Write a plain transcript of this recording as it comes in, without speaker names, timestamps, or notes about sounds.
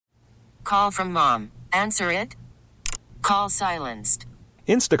call from mom. Answer it. Call silenced.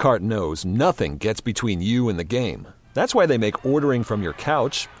 Instacart knows nothing gets between you and the game. That's why they make ordering from your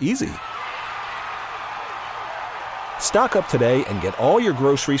couch easy. Stock up today and get all your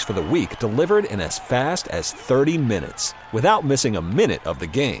groceries for the week delivered in as fast as 30 minutes without missing a minute of the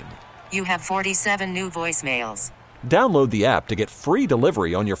game. You have 47 new voicemails. Download the app to get free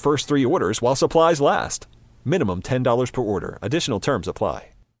delivery on your first 3 orders while supplies last. Minimum $10 per order. Additional terms apply.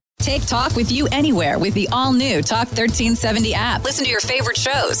 Take talk with you anywhere with the all-new Talk 1370 app. Listen to your favorite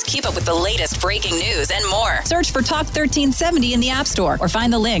shows, keep up with the latest breaking news, and more. Search for Talk 1370 in the App Store or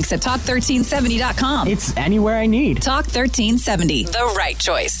find the links at talk1370.com. It's anywhere I need. Talk 1370, the right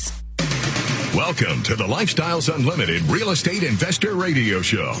choice. Welcome to the Lifestyles Unlimited Real Estate Investor Radio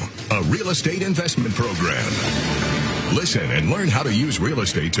Show, a real estate investment program. Listen and learn how to use real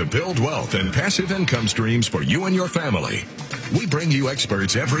estate to build wealth and passive income streams for you and your family. We bring you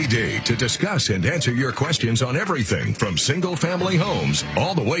experts every day to discuss and answer your questions on everything from single-family homes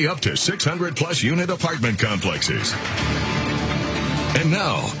all the way up to 600-plus unit apartment complexes. And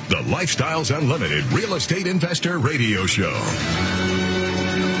now, the Lifestyles Unlimited Real Estate Investor Radio Show.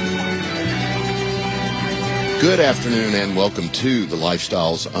 Good afternoon and welcome to the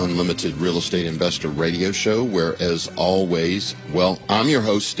Lifestyles Unlimited Real Estate Investor Radio Show, where as always, I'm your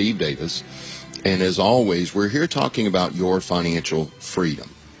host, Steve Davis, and as always, we're here talking about your financial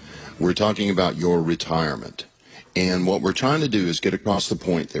freedom. We're talking about your retirement. And what we're trying to do is get across the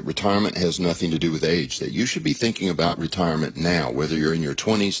point that retirement has nothing to do with age, that you should be thinking about retirement now, whether you're in your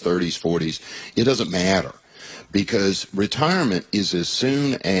 20s, 30s, 40s, it doesn't matter. Because retirement is as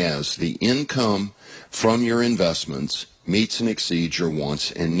soon as the income from your investments meets and exceeds your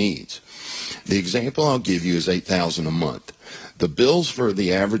wants and needs. The example I'll give you is $8,000 a month. The bills for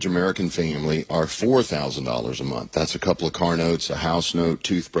the average American family are $4,000 a month. That's a couple of car notes, a house note,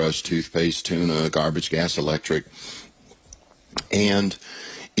 toothbrush, toothpaste, tuna, garbage, gas, electric. And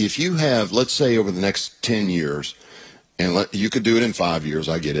if you have, let's say over the next 10 years, and you could do it in 5 years,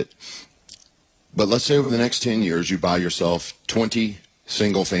 I get it. But let's say over the next 10 years, you buy yourself 20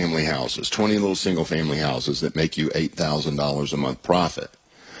 single-family houses, 20 little single-family houses that make you $8,000 a month profit.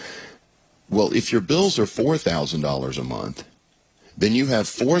 Well, if your bills are $4,000 a month, then you have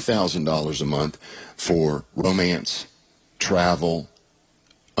 $4,000 a month for romance, travel,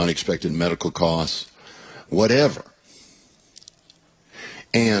 unexpected medical costs, whatever.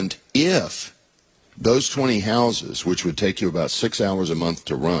 And if those 20 houses, which would take you about 6 hours a month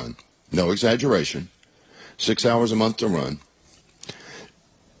to run, no exaggeration, 6 hours a month to run,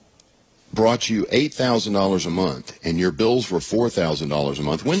 brought you $8,000 a month and your bills were $4,000 a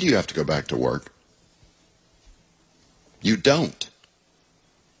month, when do you have to go back to work? You don't.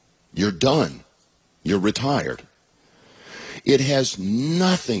 You're done. You're retired. It has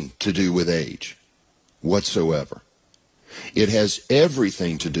nothing to do with age whatsoever. It has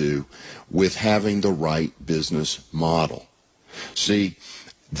everything to do with having the right business model. See,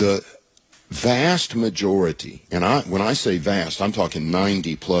 the vast majority, and when I say vast, I'm talking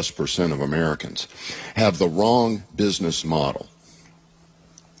 90+% of Americans, have the wrong business model.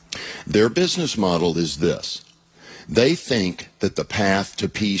 Their business model is this. They think that the path to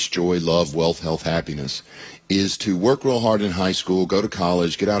peace, joy, love, wealth, health, happiness is to work real hard in high school, go to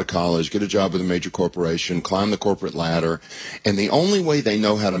college, get out of college, get a job with a major corporation, climb the corporate ladder, and the only way they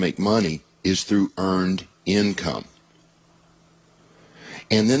know how to make money is through earned income.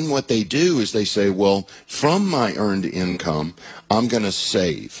 And then what they do is they say, well, from my earned income, I'm going to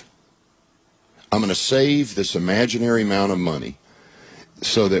save. I'm going to save this imaginary amount of money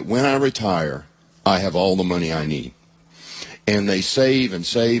so that when I retire, I have all the money I need. And they save and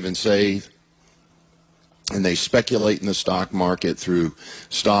save and save, and they speculate in the stock market through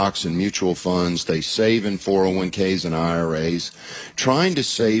stocks and mutual funds. They save in 401ks and IRAs, trying to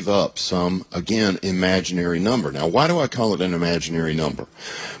save up some, again, imaginary number. Now, why do I call it an imaginary number?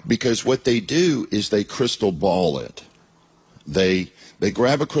 Because what they do is they crystal ball it. They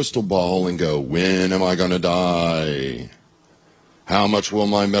grab a crystal ball and go, when am I going to die? How much will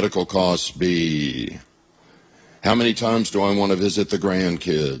my medical costs be? How many times do I want to visit the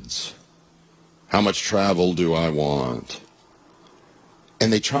grandkids? How much travel do I want?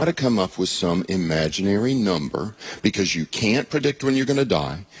 And they try to come up with some imaginary number because you can't predict when you're going to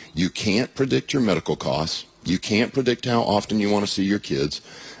die. You can't predict your medical costs. You can't predict how often you want to see your kids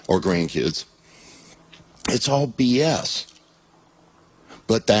or grandkids. It's all BS.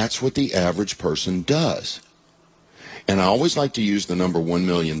 But that's what the average person does. And I always like to use the number $1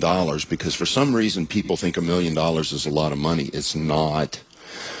 million because for some reason people think $1 million is a lot of money. It's not.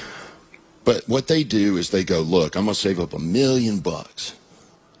 But what they do is they go, look, I'm going to save up $1 million.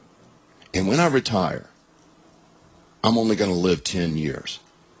 And when I retire, I'm only going to live 10 years.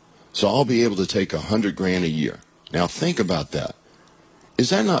 So I'll be able to take $100,000 a year. Now think about that. Is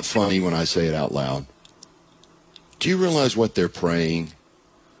that not funny when I say it out loud? Do you realize what they're praying?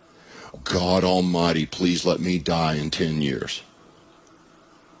 God Almighty, please let me die in 10 years.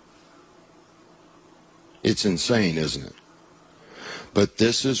 It's insane, isn't it? But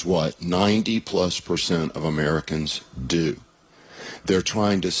this is what 90+% of Americans do. They're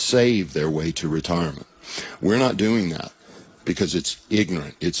trying to save their way to retirement. We're not doing that because it's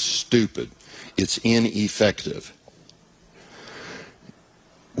ignorant, it's stupid, it's ineffective.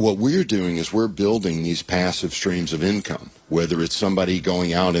 What we're doing is we're building these passive streams of income, whether it's somebody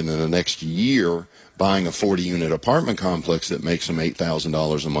going out in the next year buying a 40-unit apartment complex that makes them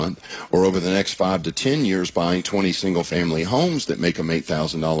 $8,000 a month, or over the next 5 to 10 years buying 20 single-family homes that make them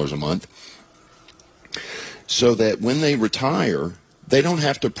 $8,000 a month, so that when they retire, they don't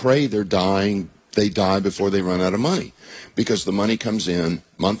have to pray they die before they run out of money, because the money comes in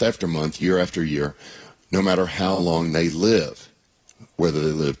month after month, year after year, no matter how long they live. Whether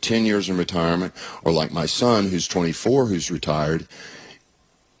they live 10 years in retirement, or like my son, who's 24, who's retired,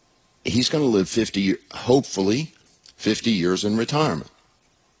 he's going to live 50, hopefully 50 years in retirement.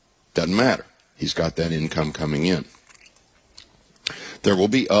 Doesn't matter. He's got that income coming in. There will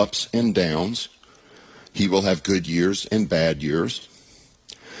be ups and downs. He will have good years and bad years,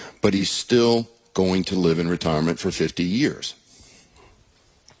 but he's still going to live in retirement for 50 years.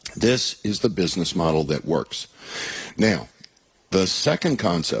 This is the business model that works. Now, the second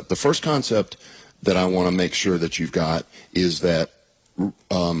concept, the first concept that I want to make sure that you've got is that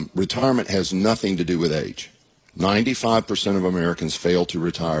retirement has nothing to do with age. 95% of Americans fail to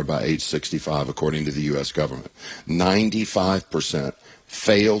retire by age 65, according to the U.S. government. 95%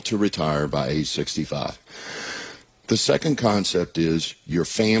 fail to retire by age 65. The second concept is your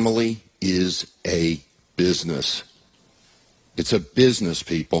family is a business. It's a business,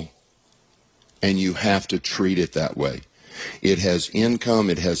 people, and you have to treat it that way. It has income,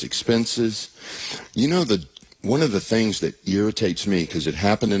 it has expenses. You know, one of the things that irritates me, because it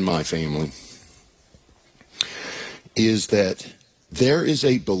happened in my family, is that there is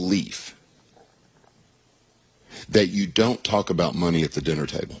a belief that you don't talk about money at the dinner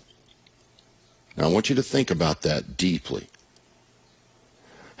table. Now, I want you to think about that deeply.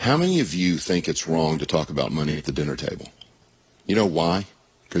 How many of you think it's wrong to talk about money at the dinner table? You know why?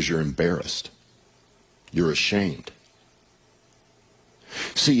 Because you're embarrassed. You're ashamed.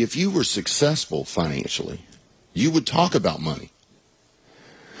 See, if you were successful financially, you would talk about money.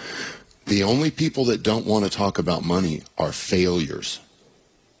 The only people that don't want to talk about money are failures.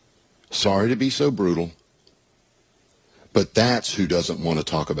 Sorry to be so brutal, but that's who doesn't want to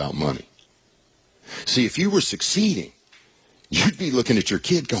talk about money. See, if you were succeeding, you'd be looking at your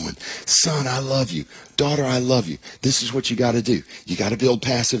kid going, son, I love you. Daughter, I love you. This is what you got to do. You got to build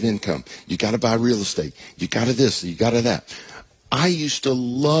passive income. You got to buy real estate. You got to this, you got to that. I used to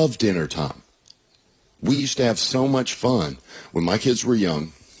love dinner time. We used to have so much fun when my kids were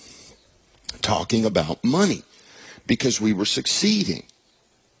young talking about money because we were succeeding.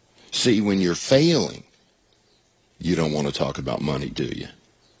 See, when you're failing, you don't want to talk about money, do you?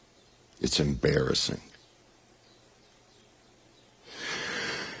 It's embarrassing.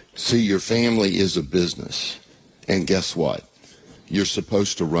 See, your family is a business. And guess what? You're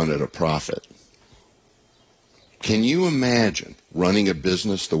supposed to run at a profit. Can you imagine running a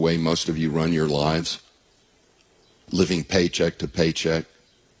business the way most of you run your lives? Living paycheck to paycheck?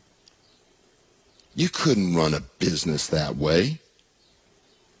 You couldn't run a business that way.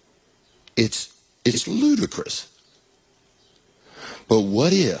 It's ludicrous. But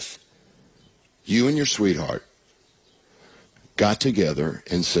what if you and your sweetheart got together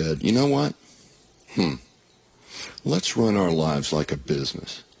and said, you know what? Let's run our lives like a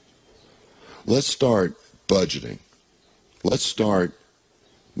business. Let's start budgeting. Let's start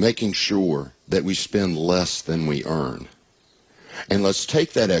making sure that we spend less than we earn. And let's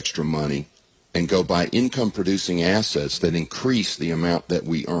take that extra money and go buy income-producing assets that increase the amount that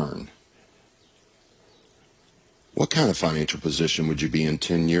we earn. What kind of financial position would you be in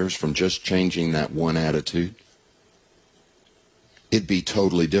 10 years from just changing that one attitude? It'd be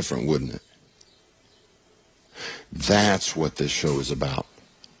totally different, wouldn't it? That's what this show is about.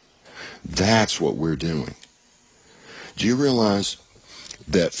 That's what we're doing. Do you realize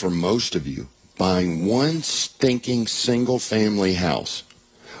that for most of you, buying one stinking single-family house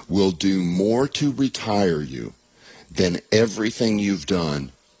will do more to retire you than everything you've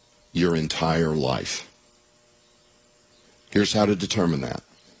done your entire life? Here's how to determine that.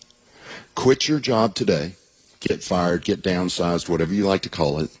 Quit your job today. Get fired, get downsized, whatever you like to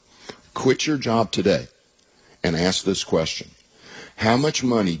call it. Quit your job today and ask this question. How much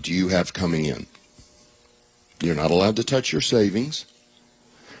money do you have coming in? You're not allowed to touch your savings.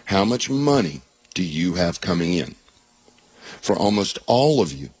 How much money do you have coming in? For almost all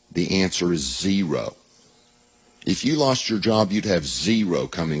of you, the answer is zero. If you lost your job, you'd have zero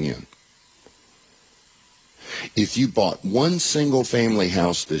coming in. If you bought one single family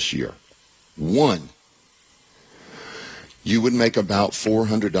house this year, one, you would make about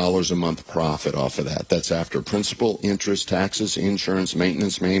 $400 a month profit off of that. That's after principal, interest, taxes, insurance,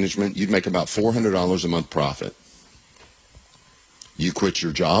 maintenance, management. You'd make about $400 a month profit. You quit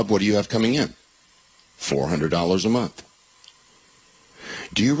your job, what do you have coming in? $400 a month.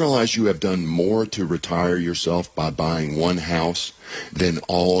 Do you realize you have done more to retire yourself by buying one house than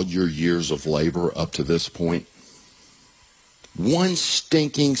all your years of labor up to this point? One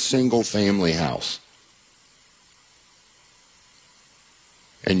stinking single family house.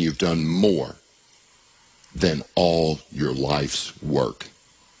 And you've done more than all your life's work.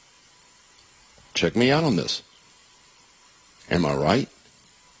 Check me out on this. Am I right?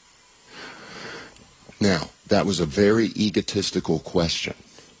 Now, that was a very egotistical question.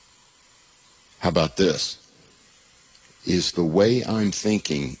 How about this? Is the way I'm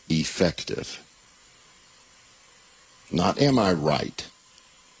thinking effective? Not am I right?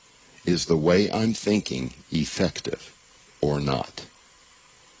 Is the way I'm thinking effective or not?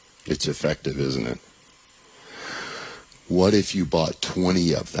 It's effective, isn't it? What if you bought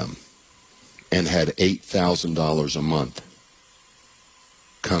 20 of them and had $8,000 a month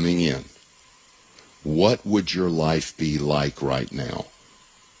coming in? What would your life be like right now?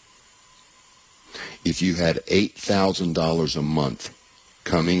 If you had $8,000 a month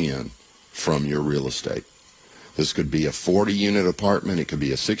coming in from your real estate. This could be a 40-unit apartment. It could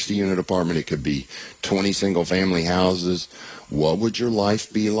be a 60-unit apartment. It could be 20 single-family houses. What would your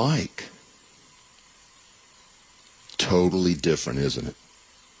life be like? Totally different, isn't it?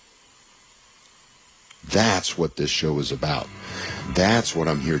 That's what this show is about. That's what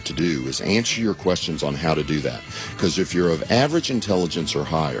I'm here to do, is answer your questions on how to do that. Because if you're of average intelligence or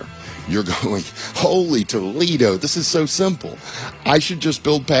higher, you're going, holy Toledo, this is so simple. I should just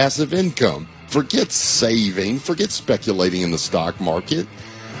build passive income. Forget saving. Forget speculating in the stock market.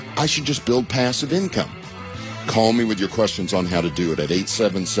 I should just build passive income. Call me with your questions on how to do it at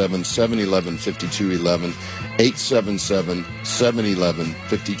 877-711-5211,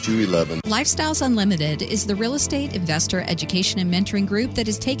 877-711-5211. Lifestyles Unlimited is the real estate investor education and mentoring group that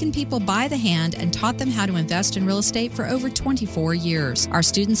has taken people by the hand and taught them how to invest in real estate for over 24 years. Our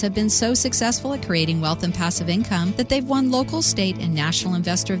students have been so successful at creating wealth and passive income that they've won local, state, and national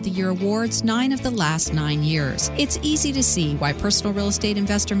Investor of the Year awards 9 of the last 9 years. It's easy to see why Personal Real Estate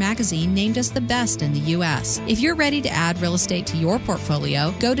Investor magazine named us the best in the U.S. If you're ready to add real estate to your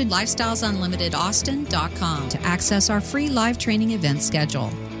portfolio, go to lifestylesunlimitedaustin.com to access our free live training event schedule.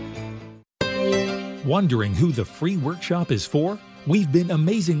 Wondering who the free workshop is for? We've been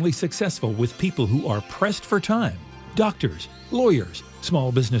amazingly successful with people who are pressed for time. Doctors, lawyers,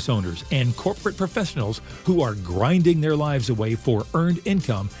 small business owners, and corporate professionals who are grinding their lives away for earned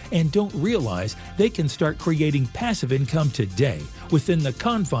income and don't realize they can start creating passive income today within the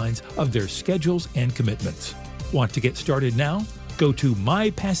confines of their schedules and commitments. Want to get started now? Go to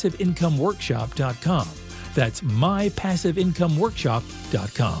mypassiveincomeworkshop.com. That's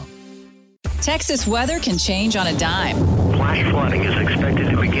mypassiveincomeworkshop.com. Texas weather can change on a dime. Flash flooding is expected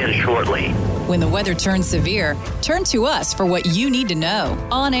to begin shortly. When the weather turns severe, turn to us for what you need to know.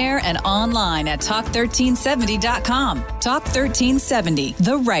 On air and online at talk1370.com. Talk 1370,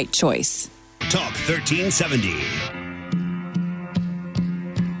 the right choice. Talk 1370.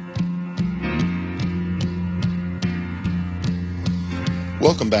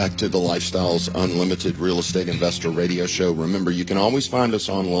 Welcome back to the Lifestyles Unlimited Real Estate Investor Radio Show. Remember, you can always find us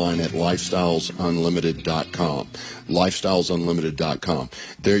online at lifestylesunlimited.com. Lifestylesunlimited.com.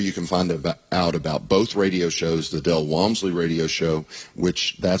 There you can find out about both radio shows, the Del Walmsley radio show,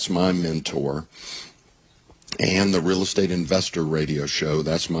 which that's my mentor, and the Real Estate Investor radio show.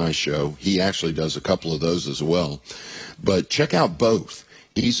 That's my show. He actually does a couple of those as well. But check out both.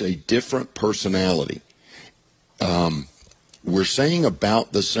 He's a different personality. We're saying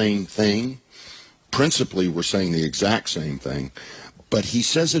about the same thing. Principally, we're saying the exact same thing, but he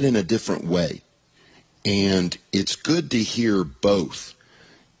says it in a different way. And it's good to hear both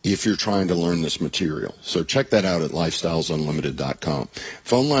if you're trying to learn this material. So check that out at lifestylesunlimited.com.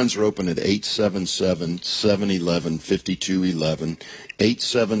 Phone lines are open at 877-711-5211,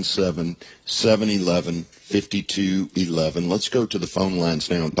 877-711-5211. Let's go to the phone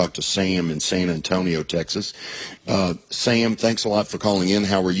lines now and talk to Sam in San Antonio, Texas. Sam, thanks a lot for calling in.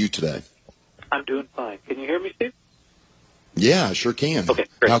 How are you today? I'm doing fine. Can you hear me, Steve? Yeah, I sure can. Okay,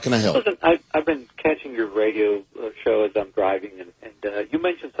 great. How can I help? Listen, I've been catching your radio show as I'm driving, and you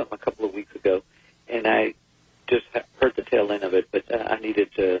mentioned something a couple of weeks ago, and I just heard the tail end of it, but I needed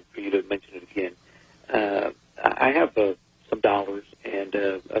for you to mention it again. I have some dollars, and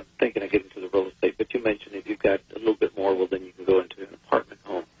I'm thinking of getting into the real estate, but you mentioned if you've got a little bit more, well, then you can go into an apartment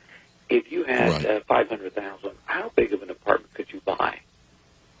home. If you had $500,000, how big of an apartment could you buy?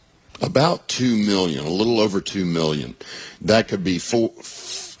 About $2 million, a little over $2 million. That could be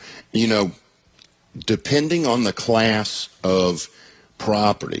depending on the class of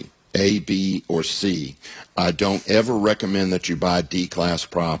property, A, B, or C. I don't ever recommend that you buy D-class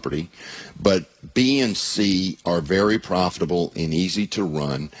property, but B and C are very profitable and easy to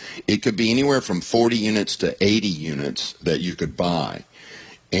run. It could be anywhere from 40 units to 80 units that you could buy.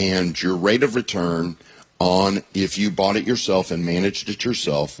 And your rate of return on, if you bought it yourself and managed it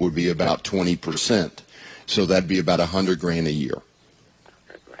yourself, would be about 20%. So that'd be about $100,000 a year.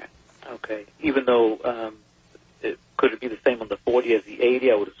 Okay. Even though, could it be the same on the 40 as the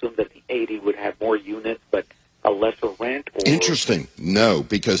 80? I would assume that the 80 would have more units, but a lesser rent? Or? Interesting. No,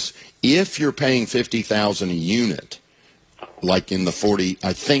 because if you're paying $50,000 a unit, like in the 40,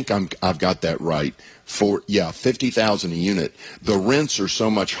 I think I've got that right. $50,000 a unit. The rents are so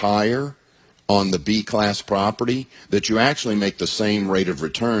much higher on the B-class property that you actually make the same rate of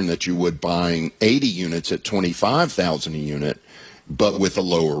return that you would buying 80 units at $25,000 a unit, but with a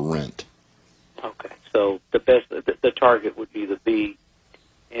lower rent. Okay, so the target would be the B,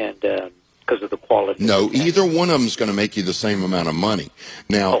 and because of the quality. No, either one of them is going to make you the same amount of money.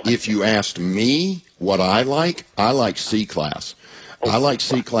 Now, if you asked me what I like C-class. I like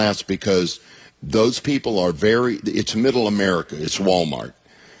C-class because those people are it's middle America. It's Walmart.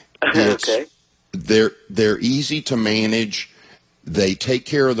 Okay. They're easy to manage. They take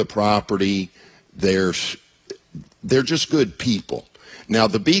care of the property. They're just good people. Now,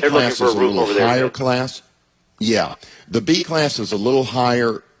 the B class is a little higher class. Yeah. The B class is a little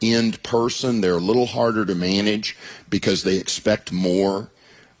higher end person. They're a little harder to manage because they expect more.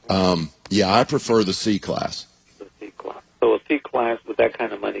 I prefer the C class. The C class. So a C class with that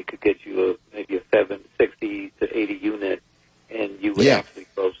kind of money could get you maybe a 60 to 80 unit, and you would actually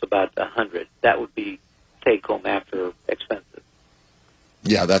gross about 100. That would be take home after expenses.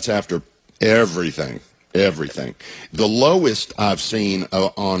 Yeah, that's after everything. Everything. The lowest I've seen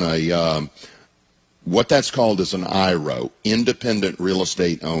on a what that's called is an IRO, independent real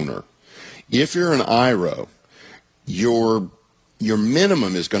estate owner. If you're an IRO, your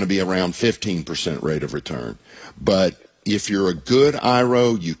minimum is going to be around 15% rate of return. But if you're a good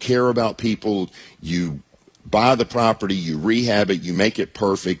IRO, you care about people, you buy the property, you rehab it, you make it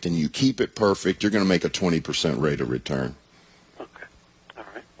perfect, and you keep it perfect, you're going to make a 20% rate of return. Okay. All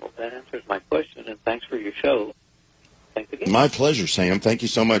right. Well, that answers my question, and thanks for your show. Thanks again. My pleasure, Sam. Thank you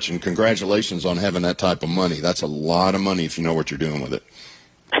so much, and congratulations on having that type of money. That's a lot of money if you know what you're doing with it.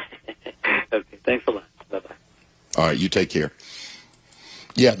 Okay. Thanks a lot. Bye-bye. All right. You take care.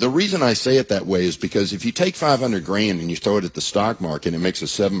 Yeah, the reason I say it that way is because if you take $500,000 and you throw it at the stock market, it makes a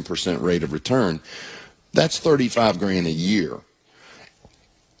 7% rate of return. That's $35,000 a year.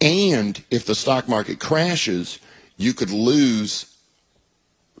 And if the stock market crashes, you could lose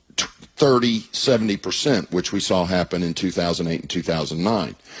 70%, which we saw happen in 2008 and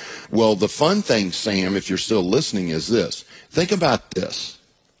 2009. Well, the fun thing, Sam, if you're still listening, is this. Think about this.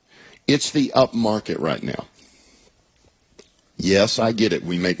 It's the up market right now. Yes, I get it.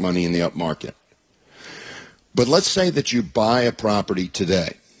 We make money in the up market. But let's say that you buy a property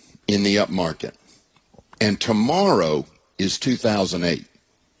today in the up market, and tomorrow is 2008.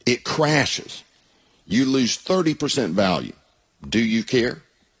 It crashes. You lose 30% value. Do you care?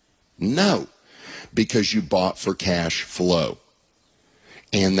 No, because you bought for cash flow.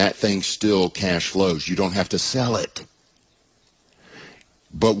 And that thing still cash flows. You don't have to sell it.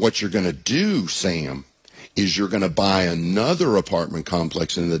 But what you're going to do, Sam, is you're going to buy another apartment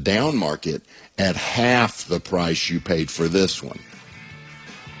complex in the down market at half the price you paid for this one.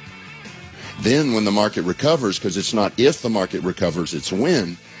 Then when the market recovers, because it's not if the market recovers, it's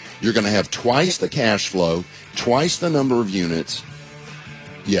when, you're going to have twice the cash flow, twice the number of units.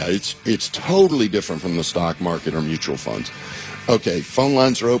 Yeah, it's totally different from the stock market or mutual funds. Okay, phone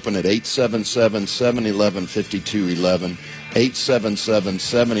lines are open at 877-711-5211,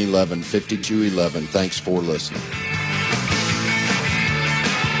 877-711-5211. Thanks for listening.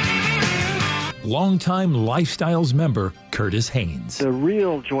 Longtime Lifestyles member Curtis Haynes. The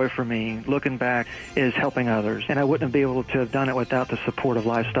real joy for me, looking back, is helping others. And I wouldn't be able to have done it without the support of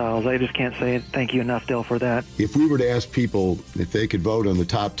Lifestyles. I just can't say thank you enough, Dale, for that. If we were to ask people if they could vote on the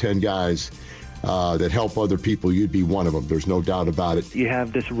top 10 guys that help other people, you'd be one of them. There's no doubt about it. You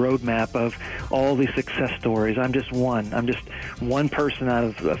have this roadmap of all these success stories. I'm just one. I'm just one person out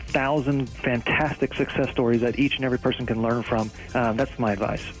of 1,000 fantastic success stories that each and every person can learn from. That's my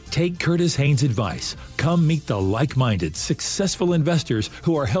advice. Take Curtis Haynes' advice. Come meet the like-minded, successful investors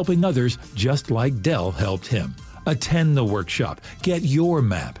who are helping others just like Dell helped him. Attend the workshop. Get your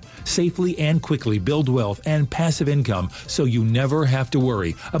map. Safely and quickly build wealth and passive income so you never have to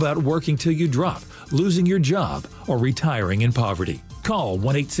worry about working till you drop, losing your job, or retiring in poverty. Call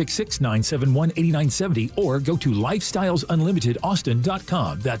 1-866-971-8970 or go to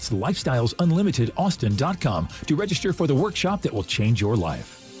lifestylesunlimitedaustin.com. That's lifestylesunlimitedaustin.com to register for the workshop that will change your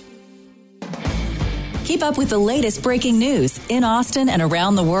life. Keep up with the latest breaking news in Austin and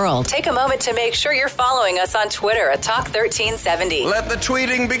around the world. Take a moment to make sure you're following us on Twitter at Talk1370. Let the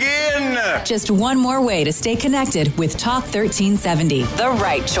tweeting begin. Just one more way to stay connected with Talk1370. The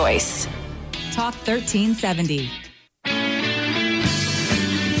right choice. Talk1370.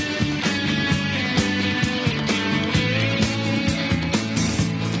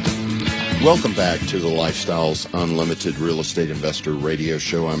 Welcome back to the Lifestyles Unlimited Real Estate Investor Radio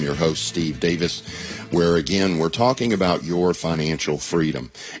Show. I'm your host, Steve Davis, where again, we're talking about your financial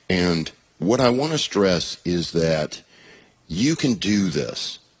freedom. And what I want to stress is that you can do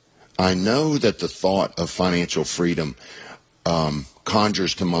this. I know that the thought of financial freedom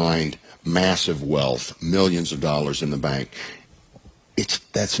conjures to mind massive wealth, millions of dollars in the bank.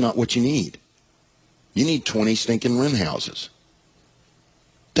 That's not what you need. You need 20 stinking rent houses.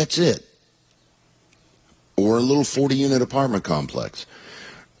 That's it. Or a little 40-unit apartment complex.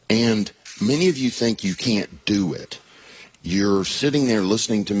 And many of you think you can't do it. You're sitting there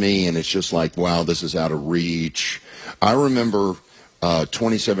listening to me, and it's just like, wow, this is out of reach. I remember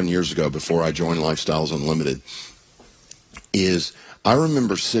 27 years ago, before I joined Lifestyles Unlimited, I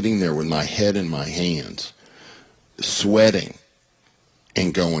remember sitting there with my head in my hands, sweating,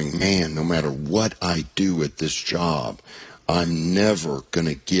 and going, man, no matter what I do at this job, I'm never going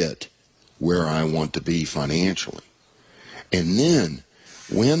to get where I want to be financially. And then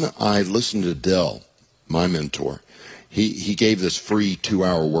when I listened to Dell, my mentor, he gave this free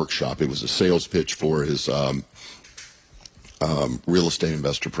 2-hour workshop. It was a sales pitch for his real estate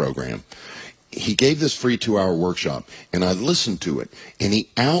investor program. He gave this free 2-hour workshop, and I listened to it, and he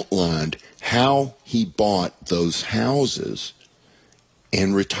outlined how he bought those houses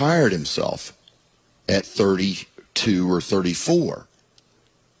and retired himself at 32 or 34.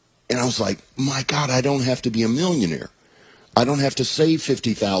 And I was like, my God, I don't have to be a millionaire. I don't have to save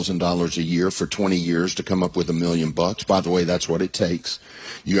 $50,000 a year for 20 years to come up with $1 million. By the way, that's what it takes.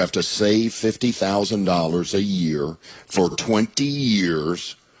 You have to save $50,000 a year for 20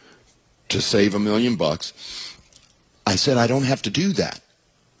 years to save $1 million. I said, I don't have to do that.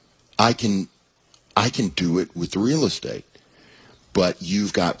 I can do it with real estate. But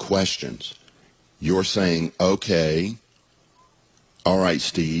you've got questions. You're saying, okay, all right,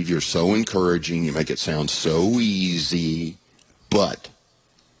 Steve, you're so encouraging. You make it sound so easy. But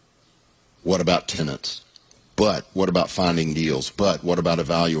what about tenants? But what about finding deals? But what about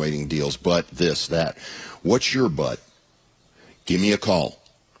evaluating deals? But this, that. What's your but? Give me a call.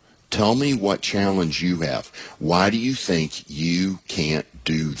 Tell me what challenge you have. Why do you think you can't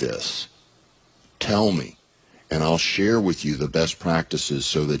do this? Tell me, and I'll share with you the best practices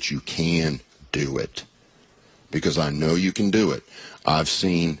so that you can do it. Because I know you can do it. I've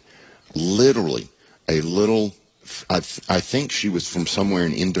seen literally a little, I think she was from somewhere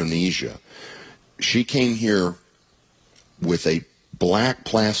in Indonesia. She came here with a black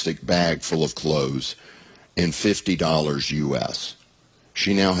plastic bag full of clothes and $50 US.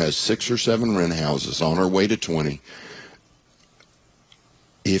 She now has 6 or 7 rent houses, on her way to 20.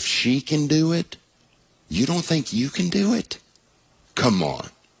 If she can do it, you don't think you can do it? Come on.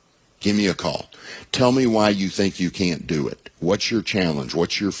 Give me a call. Tell me why you think you can't do it. What's your challenge?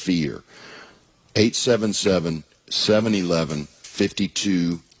 What's your fear?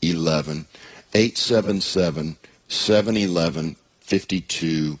 877-711-5211.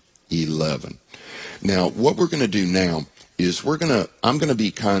 877-711-5211. Now, what we're going to do now is I'm going to be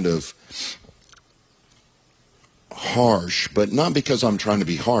kind of harsh, but not because I'm trying to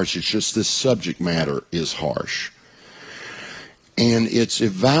be harsh. It's just this subject matter is harsh. And it's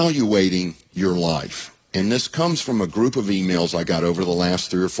evaluating your life. and this comes from a group of emails I got over the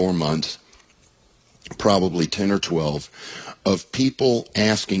last 3 or 4 months, probably 10 or 12, of people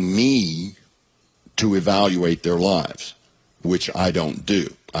asking me to evaluate their lives, which I don't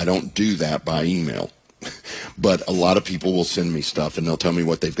do. I don't do that by email. But a lot of people will send me stuff, and they'll tell me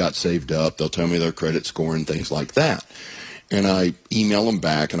what they've got saved up. They'll tell me their credit score and things like that. And I email them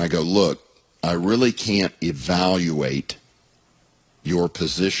back, and I go, look, I really can't evaluate your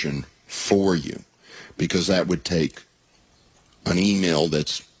position for you, because that would take an email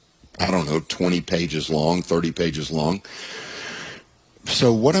that's, 20 pages long, 30 pages long.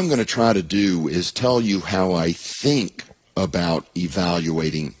 So what I'm going to try to do is tell you how I think about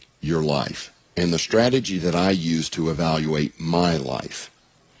evaluating your life and the strategy that I use to evaluate my life.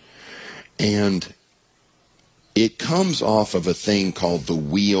 And it comes off of a thing called the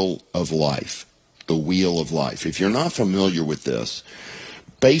wheel of life. The wheel of life. If you're not familiar with this,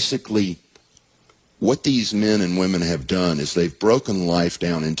 basically what these men and women have done is they've broken life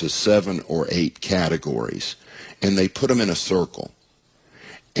down into 7 or 8 categories, and they put them in a circle.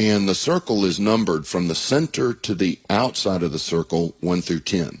 And the circle is numbered from the center to the outside of the circle, 1 through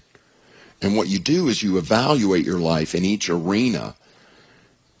 10. And what you do is you evaluate your life in each arena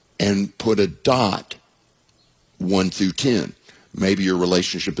and put a dot 1 through 10. Maybe your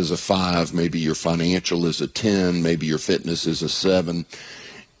relationship is a 5, maybe your financial is a 10, maybe your fitness is a 7.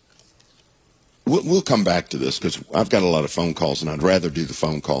 We'll come back to this because I've got a lot of phone calls, and I'd rather do the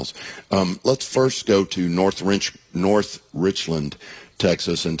phone calls. Let's first go to North Richland,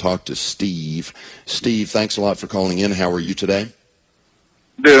 Texas, and talk to Steve. Steve, thanks a lot for calling in. How are you today?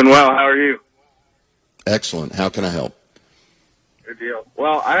 Doing well. How are you? Excellent. How can I help? Good deal.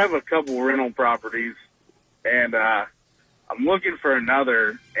 Well, I have a couple rental properties, and I'm looking for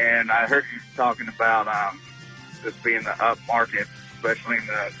another, and I heard you talking about this being the up market, especially in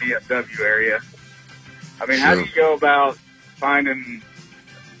the DFW area. I mean, How do you go about finding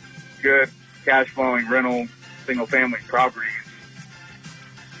good cash-flowing rental single-family properties?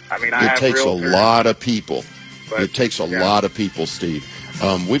 I mean, it takes a lot of people. It takes a lot of people, Steve.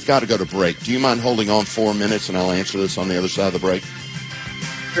 We've got to go to break. Do you mind holding on 4 minutes, and I'll answer this on the other side of the break?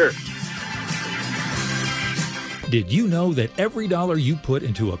 Sure. Did you know that every dollar you put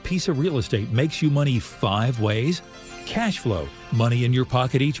into a piece of real estate makes you money 5 ways? Cash flow, money in your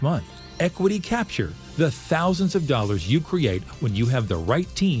pocket each month. Equity capture, the thousands of dollars you create when you have the right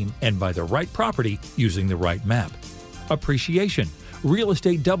team and buy the right property using the right map. Appreciation, real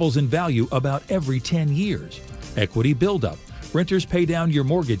estate doubles in value about every 10 years. Equity buildup, renters pay down your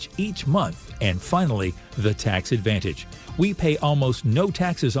mortgage each month. And finally, the tax advantage. We pay almost no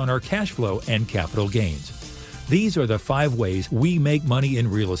taxes on our cash flow and capital gains. These are the 5 ways we make money in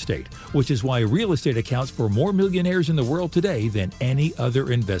real estate, which is why real estate accounts for more millionaires in the world today than any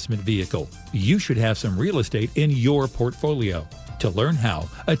other investment vehicle. You should have some real estate in your portfolio. To learn how,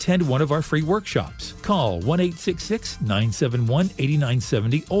 attend one of our free workshops. Call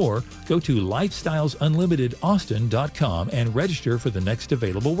 1-866-971-8970 or go to lifestylesunlimitedaustin.com and register for the next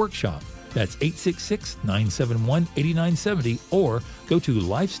available workshop. That's 866-971-8970 or go to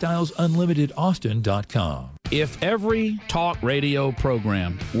lifestylesunlimitedaustin.com. If every talk radio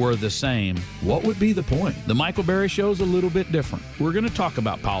program were the same, what would be the point? The Michael Berry Show is a little bit different. We're going to talk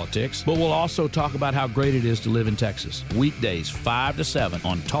about politics, but we'll also talk about how great it is to live in Texas. Weekdays, 5 to 7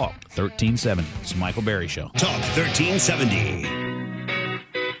 on Talk 1370. It's the Michael Berry Show. Talk 1370.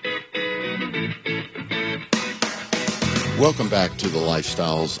 Welcome back to the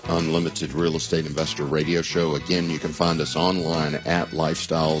Lifestyles Unlimited Real Estate Investor Radio Show. Again, you can find us online at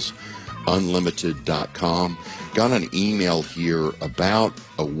lifestylesunlimited.com. Got an email here about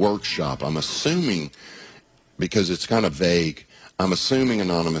a workshop. I'm assuming, because it's kind of vague, I'm assuming,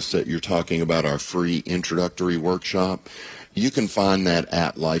 Anonymous, that you're talking about our free introductory workshop. You can find that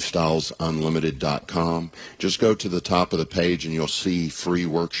at lifestylesunlimited.com. Just go to the top of the page and you'll see free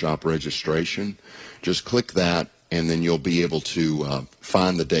workshop registration. Just click that, and then you'll be able to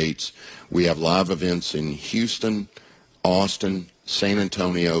find the dates. We have live events in Houston, Austin, San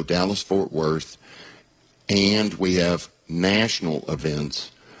Antonio, Dallas-Fort Worth, and we have national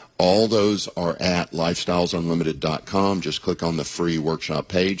events. All those are at lifestylesunlimited.com. Just click on the free workshop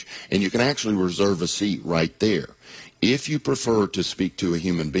page, and you can actually reserve a seat right there. If you prefer to speak to a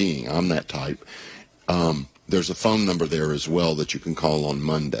human being, I'm that type, there's a phone number there as well that you can call on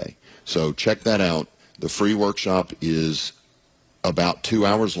Monday. So check that out. The free workshop is about 2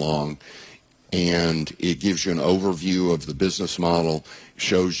 hours long. and it gives you an overview of the business model,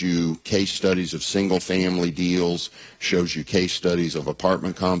 shows you case studies of single-family deals, shows you case studies of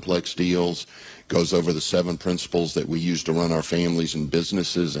apartment complex deals, goes over the 7 principles that we use to run our families and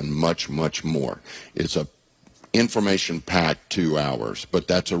businesses, and much, much more. It's a information-packed 2 hours, but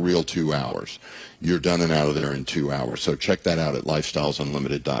that's a real 2 hours. You're done and out of there in 2 hours. So check that out at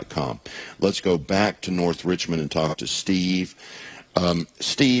lifestylesunlimited.com. Let's go back to North Richmond and talk to Steve.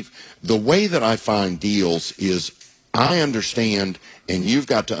 Steve, the way that I find deals is I understand, and you've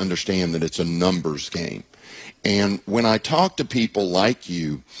got to understand that it's a numbers game. And when I talk to people like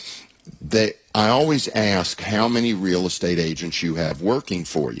you, I always ask how many real estate agents you have working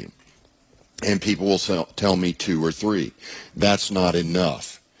for you. And people will tell me 2 or 3. That's not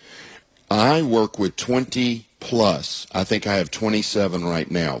enough. I work with 20 plus. I think I have 27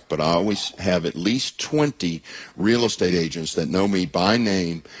 right now, but I always have at least 20 real estate agents that know me by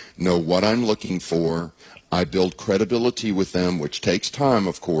name, know what I'm looking for. I build credibility with them, which takes time,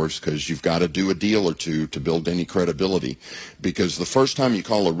 of course, because you've got to do a deal or two to build any credibility. Because the first time you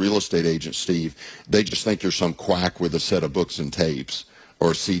call a real estate agent, Steve, they just think you're some quack with a set of books and tapes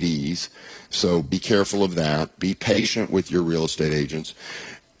or CDs. So be careful of that. Be patient with your real estate agents.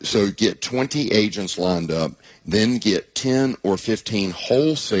 So get 20 agents lined up, then get 10 or 15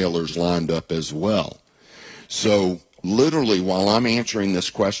 wholesalers lined up as well. So literally, while I'm answering this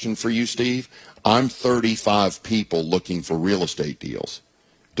question for you, Steve, I'm 35 people looking for real estate deals.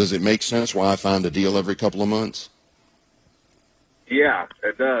 Does it make sense why I find a deal every couple of months? Yeah,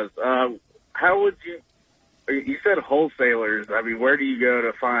 it does. How would you said wholesalers. I mean, where do you go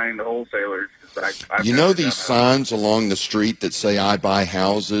to find wholesalers? You know these signs along the street that say I buy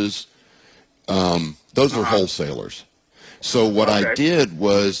houses? Those are wholesalers. So what I did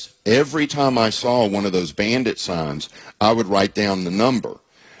was every time I saw one of those bandit signs, I would write down the number.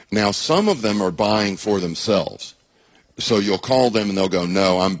 Now, some of them are buying for themselves. So you'll call them and they'll go,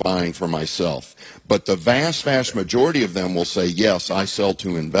 no, I'm buying for myself. But the vast, vast majority of them will say, yes, I sell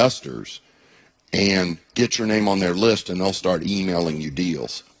to investors, and get your name on their list, and they'll start emailing you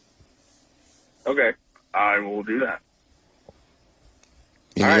deals. Okay, I will do that.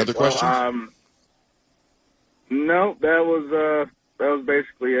 Any other questions? No, that was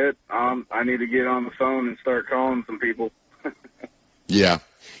basically it. I need to get on the phone and start calling some people. Yeah.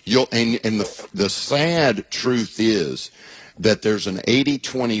 The sad truth is that there's an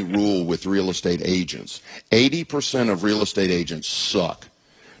 80-20 rule with real estate agents. 80% of real estate agents suck.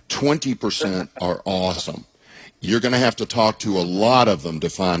 20% are awesome. You're going to have to talk to a lot of them to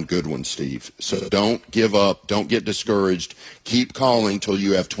find good ones, Steve. So don't give up. Don't get discouraged. Keep calling till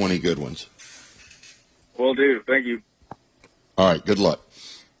you have 20 good ones. Will do. Thank you. All right. Good luck.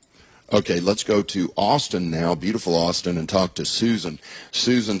 Okay, let's go to Austin now, beautiful Austin, and talk to Susan.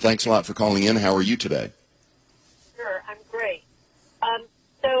 Susan, thanks a lot for calling in. How are you today? Sure, I'm great.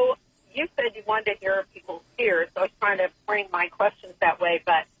 So you said you wanted to hear people's fears, so I was trying to frame my questions that way,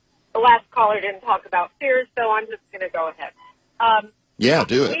 but the last caller didn't talk about fears, so I'm just going to go ahead. Yeah,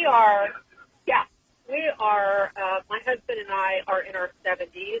 do it. We are, my husband and I are in our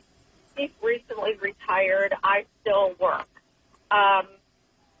 70s. He's recently retired. I still work.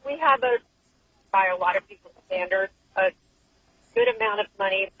 We have, by a lot of people's standards, a good amount of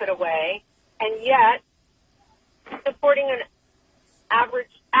money put away, and yet supporting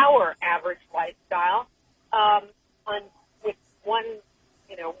our average lifestyle with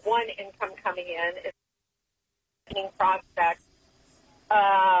one income coming in is prospects,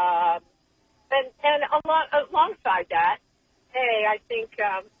 and alongside that, hey, I think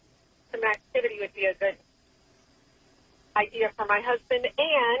some activity would be a good idea for my husband,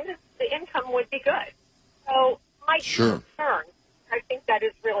 and the income would be good. So my concern, I think that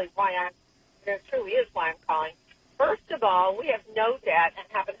is really why truly is why I'm calling. First of all, we have no debt and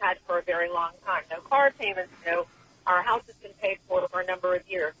haven't had for a very long time. No car payments, our house has been paid for a number of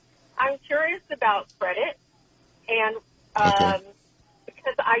years. I'm curious about credit, and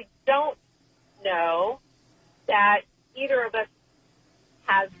because I don't know that either of us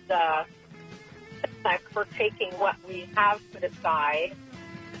has the for taking what we have put aside,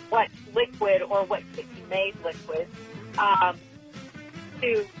 what's liquid or what could be made liquid, to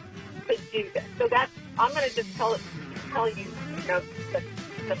do this. So I'm going to just tell you,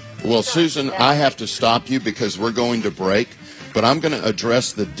 Well, Susan, I have to stop you because we're going to break, but I'm going to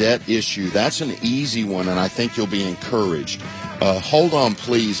address the debt issue. That's an easy one, and I think you'll be encouraged. Hold on,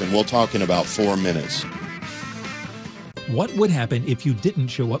 please, and we'll talk in about 4 minutes. What would happen if you didn't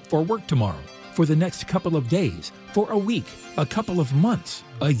show up for work tomorrow? For the next couple of days, for a week, a couple of months,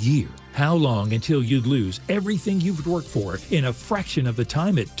 a year. How long until you'd lose everything you've worked for in a fraction of the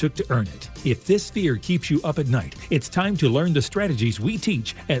time it took to earn it? If this fear keeps you up at night, it's time to learn the strategies we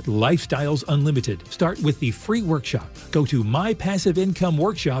teach at Lifestyles Unlimited. Start with the free workshop. Go to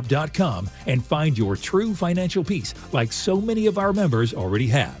mypassiveincomeworkshop.com and find your true financial peace like so many of our members already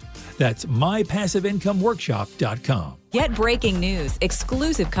have. That's mypassiveincomeworkshop.com. Get breaking news,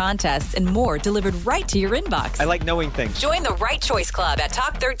 exclusive contests, and more delivered right to your inbox. I like knowing things. Join the Right Choice Club at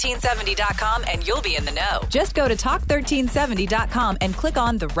talk1370.com and you'll be in the know. Just go to talk1370.com and click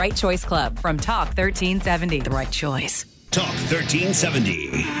on the Right Choice Club from Talk 1370. The right choice. Talk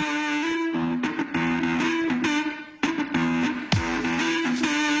 1370.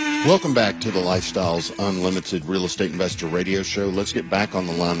 Welcome back to the Lifestyles Unlimited Real Estate Investor Radio Show. Let's get back on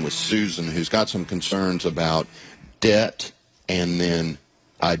the line with Susan, who's got some concerns about debt, and then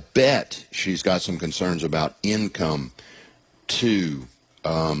I bet she's got some concerns about income, too,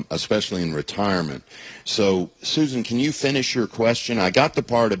 especially in retirement. So, Susan, can you finish your question? I got the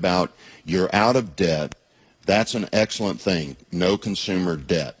part about you're out of debt. That's an excellent thing. No consumer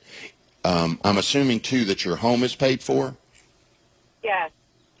debt. I'm assuming, too, that your home is paid for? Yes.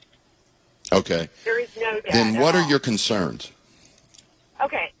 Okay. There is no debt. Then what are your concerns?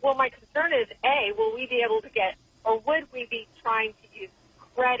 Okay. Well, my concern is, A, will we be able to get, or would we be trying to use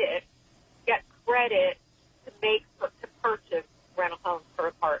get credit to purchase rental homes for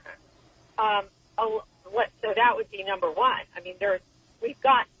apartments? So that would be number one. I mean, we've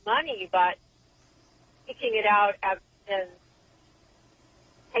got money, but taking it out and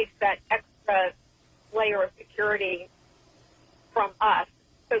takes that extra layer of security from us.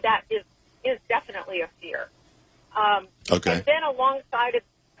 So that is definitely a fear. Okay. And then alongside of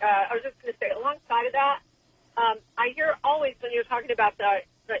that, I hear always when you're talking about the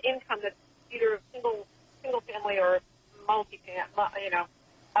income that's either single family or multi-family,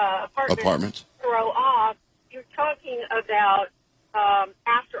 apartments throw off. You're talking about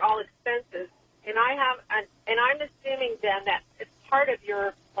after all expenses, and I'm assuming then that it's part of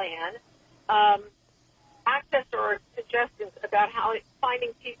your plan. Access or suggestions about how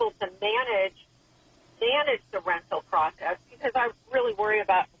finding people to manage the rental process, because I really worry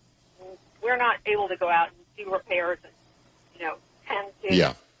about we're not able to go out and do repairs and tend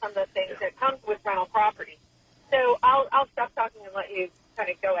to some of the things that comes with rental property. So I'll stop talking and let you kind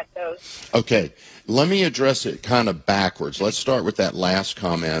of go at those. Okay, let me address it kind of backwards. Let's start with that last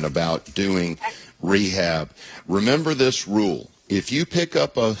comment about doing rehab. Remember this rule. If you pick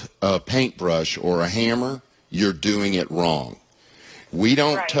up a paintbrush or a hammer, you're doing it wrong. We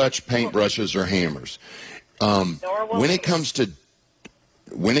don't touch paintbrushes or hammers. When it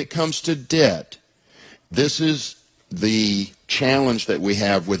comes to debt, this is the challenge that we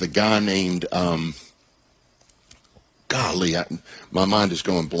have with a guy named my mind is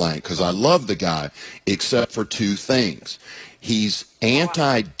going blank because I love the guy except for two things. He's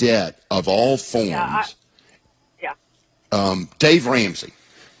anti-debt of all forms. Dave Ramsey.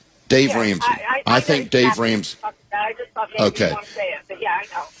 I think Dave Ramsey. I just thought maybe you want to say it, but I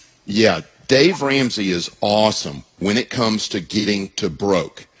know. Yeah, Dave Ramsey is awesome when it comes to getting to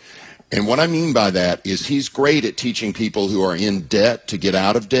broke. And what I mean by that is he's great at teaching people who are in debt to get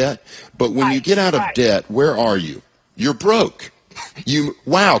out of debt. But when you get out of debt, where are you? You're broke.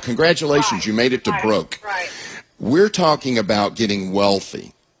 Wow, congratulations, you made it to broke. We're talking about getting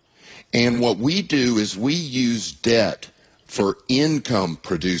wealthy. And what we do is we use debt for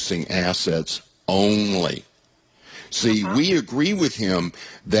income-producing assets only. See, we agree with him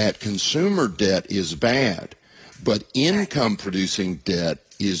that consumer debt is bad, but income-producing debt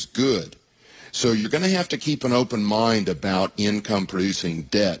is good. So you're going to have to keep an open mind about income-producing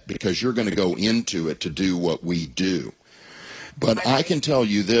debt because you're going to go into it to do what we do. But I can tell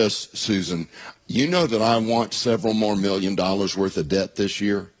you this, Susan, you know that I want several more $1 million worth of debt this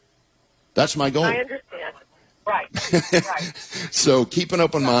year. That's my goal. I understand. Right. So keep an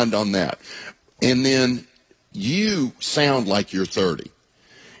open mind on that. And then you sound like you're 30.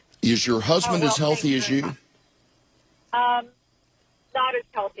 Is your husband as healthy as you? Not as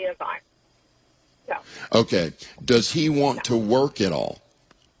healthy as I am. No. Okay. Does he want to work at all?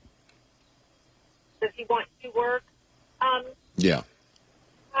 Does he want to work? Yeah.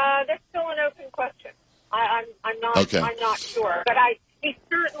 That's still an open question. I'm not. Okay. I'm not sure. But he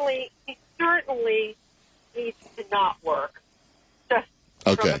certainly needs to not work. Just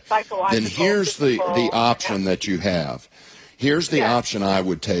from a psychological. Then here's the option that you have. Here's the option I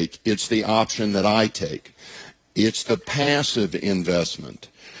would take. It's the option that I take. It's the passive investment.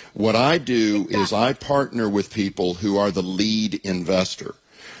 What I do is I partner with people who are the lead investor.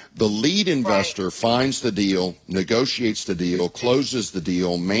 The lead investor finds the deal, negotiates the deal, closes the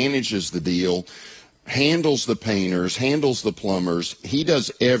deal, manages the deal, handles the painters, handles the plumbers. He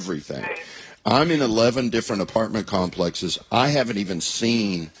does everything. I'm in 11 different apartment complexes. I haven't even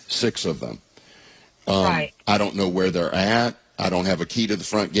seen 6 of them. I don't know where they're at. I don't have a key to the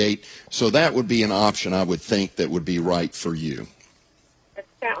front gate. So that would be an option I would think that would be right for you. It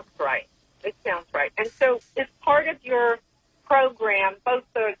sounds right. It sounds right. And so is part of your program, both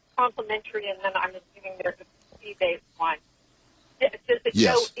the complimentary and then I'm assuming there's a fee-based one, does it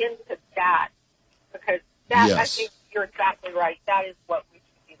go into that? Because that, I think you're exactly right. That is what we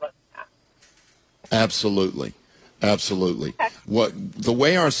should be looking at. Absolutely. Absolutely. The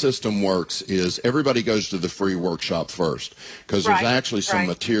way our system works is everybody goes to the free workshop first because there's actually some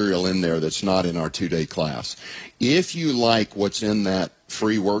material in there that's not in our 2-day class. If you like what's in that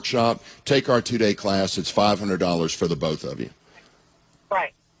free workshop, take our 2-day class. It's $500 for the both of you.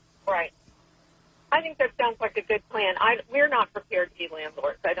 Right. I think that sounds like a good plan. We're not prepared to be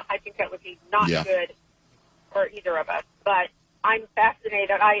landlords. I think that would be not good for either of us. But I'm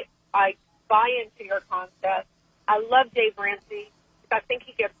fascinated. I buy into your concept. I love Dave Ramsey. I think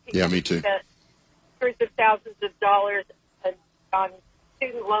he gives people me too. Hundreds of thousands of dollars on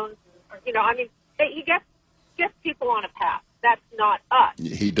student loans. He gets people on a path. That's not us.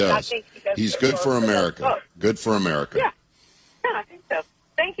 He does. I think He's good for America. Good for America. Yeah, I think so.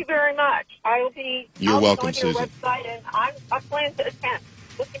 Thank you very much. I'll be welcome, on your Susan. website, and I plan to attend.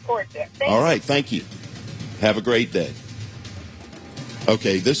 Looking forward to it. All right, thank you. Have a great day.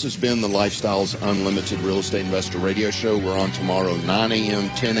 Okay, this has been the Lifestyles Unlimited Real Estate Investor Radio Show. We're on tomorrow, 9 a.m.,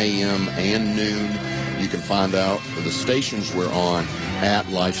 10 a.m., and noon. You can find out the stations we're on at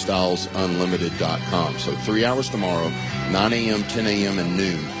lifestylesunlimited.com. So 3 hours tomorrow, 9 a.m., 10 a.m., and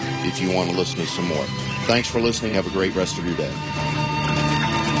noon, if you want to listen to some more. Thanks for listening. Have a great rest of your day.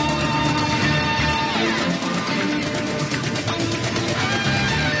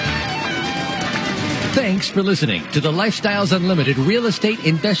 Thanks for listening to the Lifestyles Unlimited Real Estate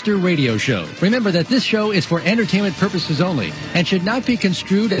Investor Radio Show. Remember that this show is for entertainment purposes only and should not be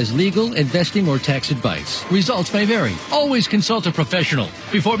construed as legal, investing, or tax advice. Results may vary. Always consult a professional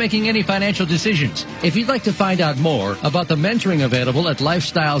before making any financial decisions. If you'd like to find out more about the mentoring available at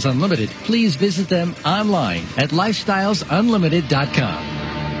Lifestyles Unlimited, please visit them online at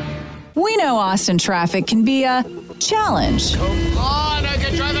lifestylesunlimited.com. We know Austin traffic can be a challenge. Come on, I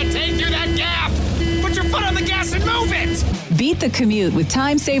can drive a tank through that gap. Put your foot on the gas and move it. Beat the commute with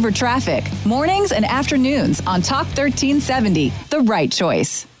time saver traffic. Mornings and afternoons on Talk 1370, the right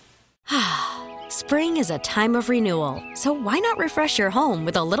choice. Spring is a time of renewal, so why not refresh your home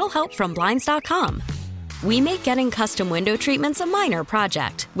with a little help from Blinds.com? We make getting custom window treatments a minor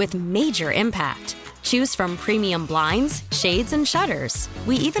project with major impact. Choose from premium blinds, shades, and shutters.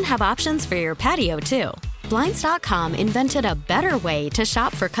 We even have options for your patio, too. Blinds.com invented a better way to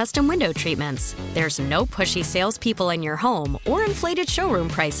shop for custom window treatments. There's no pushy salespeople in your home or inflated showroom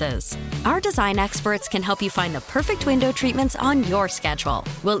prices. Our design experts can help you find the perfect window treatments on your schedule.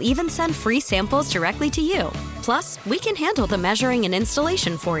 We'll even send free samples directly to you. Plus, we can handle the measuring and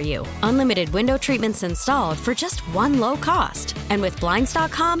installation for you. Unlimited window treatments installed for just one low cost. And with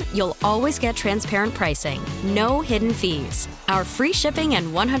Blinds.com, you'll always get transparent pricing. No hidden fees. Our free shipping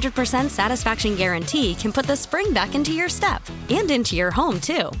and 100% satisfaction guarantee can put the spring back into your step and into your home,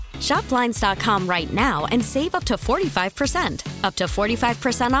 too. Shop Blinds.com right now and save up to 45%. Up to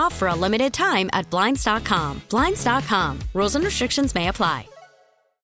 45% off for a limited time at Blinds.com. Blinds.com. Rules and restrictions may apply.